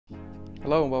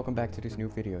Hello and welcome back to this new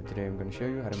video. Today I'm going to show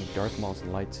you how to make Darth Maul's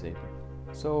lightsaber.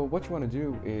 So what you want to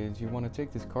do is you want to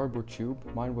take this cardboard tube.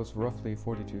 Mine was roughly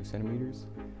 42 centimeters.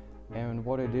 And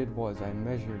what I did was I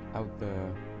measured out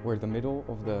where the middle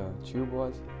of the tube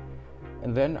was.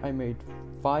 And then I made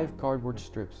 5 cardboard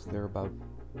strips. They're about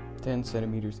 10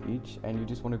 centimeters each. And you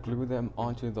just want to glue them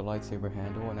onto the lightsaber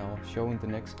handle. And I'll show in the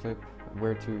next clip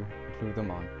where to glue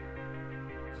them on.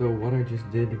 So what I just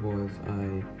did was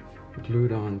I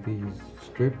glued on these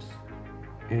strips,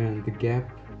 and the gap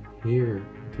here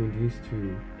between these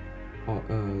three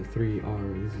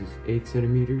this is 8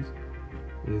 centimeters,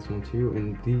 and this one too,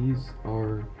 and these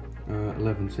are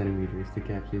 11 centimeters, the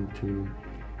gaps in between them.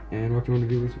 And what you want to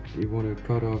do is you want to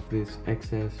cut off this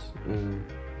excess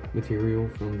material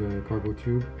from the cardboard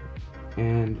tube,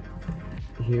 and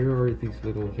here are these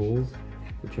little holes,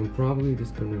 which I'm probably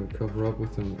just going to cover up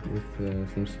with some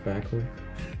spackle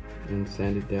and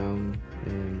sand it down,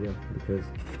 and yeah, because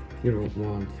you don't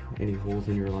want any holes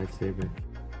in your lightsaber.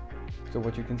 So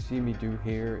what you can see me do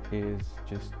here is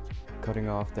just cutting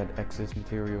off that excess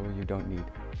material you don't need.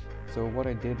 So what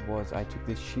I did was I took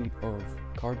this sheet of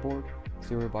cardboard,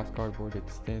 cereal box cardboard.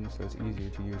 It's thin, so it's easier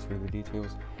to use for the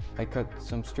details. I cut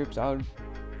some strips out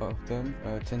of them,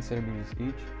 10 centimeters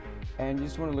each, and you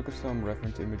just want to look at some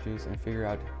reference images and figure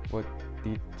out what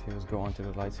details go onto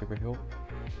the lightsaber hilt.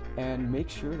 And make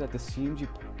sure that the seams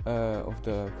of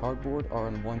the cardboard are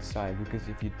on one side, because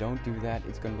if you don't do that,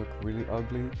 it's going to look really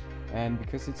ugly, and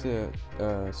because it's a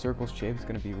circle shape, it's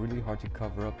going to be really hard to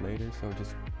cover up later, so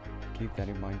just keep that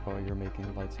in mind while you're making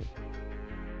the lightsaber.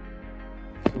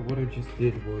 So what I just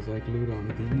did was I glued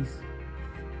on these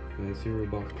cereal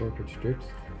box cardboard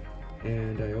strips,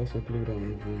 and I also glued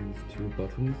on these 2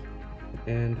 buttons,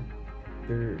 and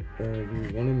you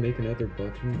want to make another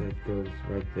button that goes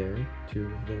right there, 2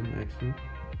 of them actually,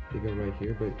 they go right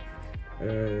here, but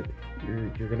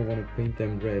you're going to want to paint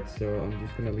them red, so I'm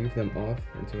just going to leave them off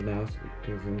until now,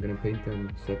 because I'm going to paint them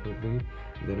separately,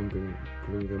 and then I'm going to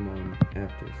glue them on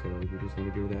after, so you just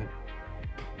want to do that.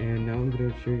 And now I'm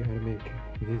going to show you how to make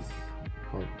this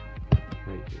part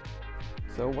right here.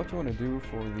 So what you want to do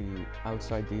for the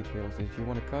outside details is you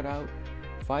want to cut out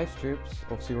 5 strips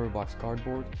of cereal box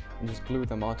cardboard and just glue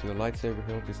them onto the lightsaber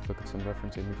hilt. Just look at some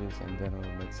reference images and then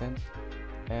it'll make sense.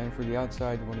 And for the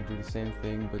outside, you want to do the same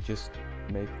thing, but just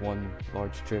make 1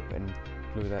 large strip and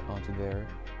glue that onto there.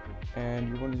 And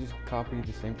you want to just copy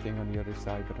the same thing on the other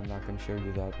side, but I'm not going to show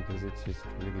you that because it's just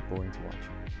really boring to watch.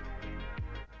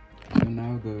 So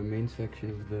now the main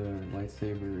section of the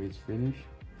lightsaber is finished.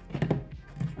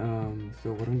 So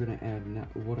what I'm going to add now,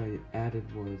 what I added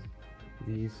was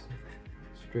these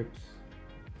strips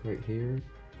right here,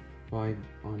 5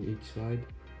 on each side,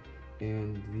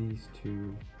 and these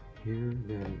 2 here,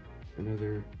 then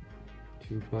another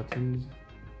 2 buttons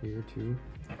here too.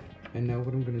 And now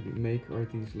what I'm going to make are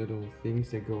these little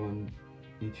things that go on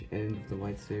each end of the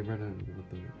lightsaber. I don't know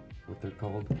what they're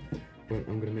called, but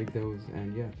I'm going to make those,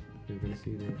 and yeah, you're going to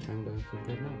see the time-lapse of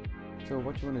that now. So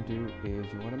what you want to do is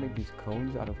you want to make these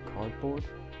cones out of cardboard,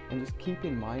 and just keep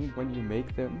in mind when you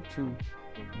make them to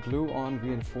glue on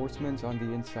reinforcements on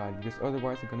the inside, because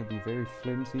otherwise they're going to be very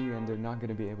flimsy and they're not going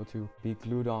to be able to be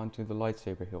glued onto the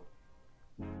lightsaber hilt.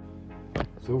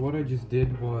 So what I just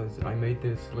did was I made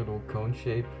this little cone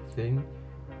shape thing,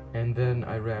 and then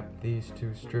I wrapped these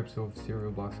 2 strips of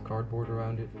cereal box cardboard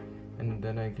around it, and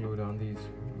then I glued on these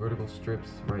vertical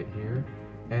strips right here.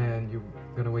 And you're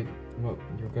gonna want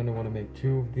to make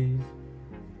 2 of these,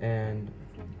 and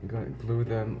you're gonna glue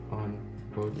them on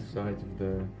both sides of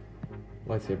the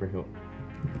lightsaber hilt.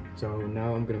 So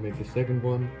now I'm gonna make the second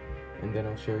one, and then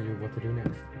I'll show you what to do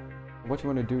next. What you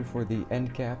want to do for the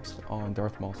end caps on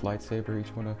Darth Maul's lightsaber, you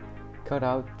just want to cut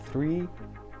out 3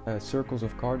 circles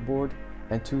of cardboard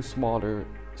and 2 smaller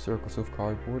circles of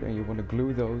cardboard, and you want to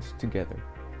glue those together.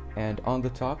 And on the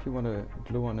top you want to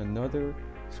glue on another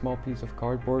small piece of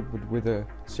cardboard with a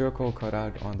circle cut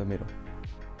out on the middle.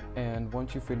 And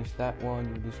once you finish that one,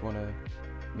 you just want to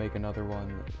make another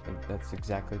one that's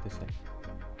exactly the same.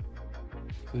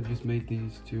 So just make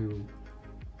these 2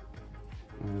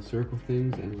 circle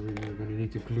things, and we're going to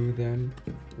need to glue them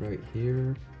right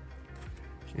here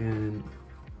and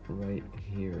right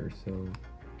here. So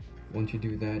once you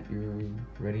do that, you're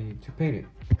ready to paint it.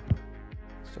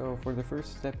 So for the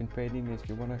first step in painting is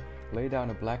you want to lay down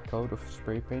a black coat of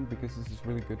spray paint, because this is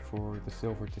really good for the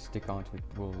silver to stick onto it,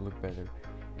 will look better.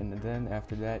 And then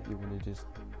after that you want to just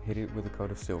hit it with a coat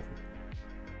of silver.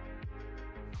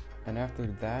 And after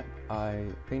that I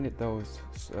painted those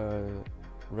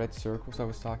red circles I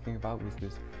was talking about with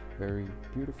this very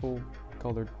beautiful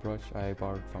colored brush I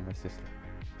borrowed from my sister.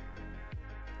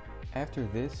 After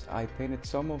this, I painted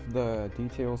some of the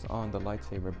details on the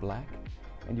lightsaber black,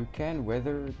 and you can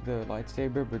weather the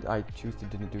lightsaber, but I choose to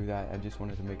didn't do that. I just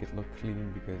wanted to make it look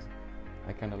clean because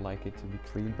I kind of like it to be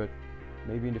clean, but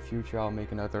maybe in the future I'll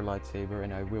make another lightsaber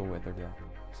and I will weather that.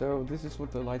 So this is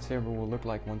what the lightsaber will look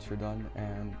like once you're done,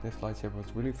 and this lightsaber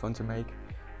was really fun to make.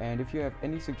 And if you have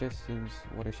any suggestions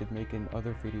what I should make in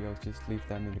other videos, just leave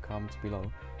them in the comments below.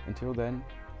 Until then,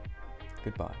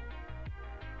 goodbye.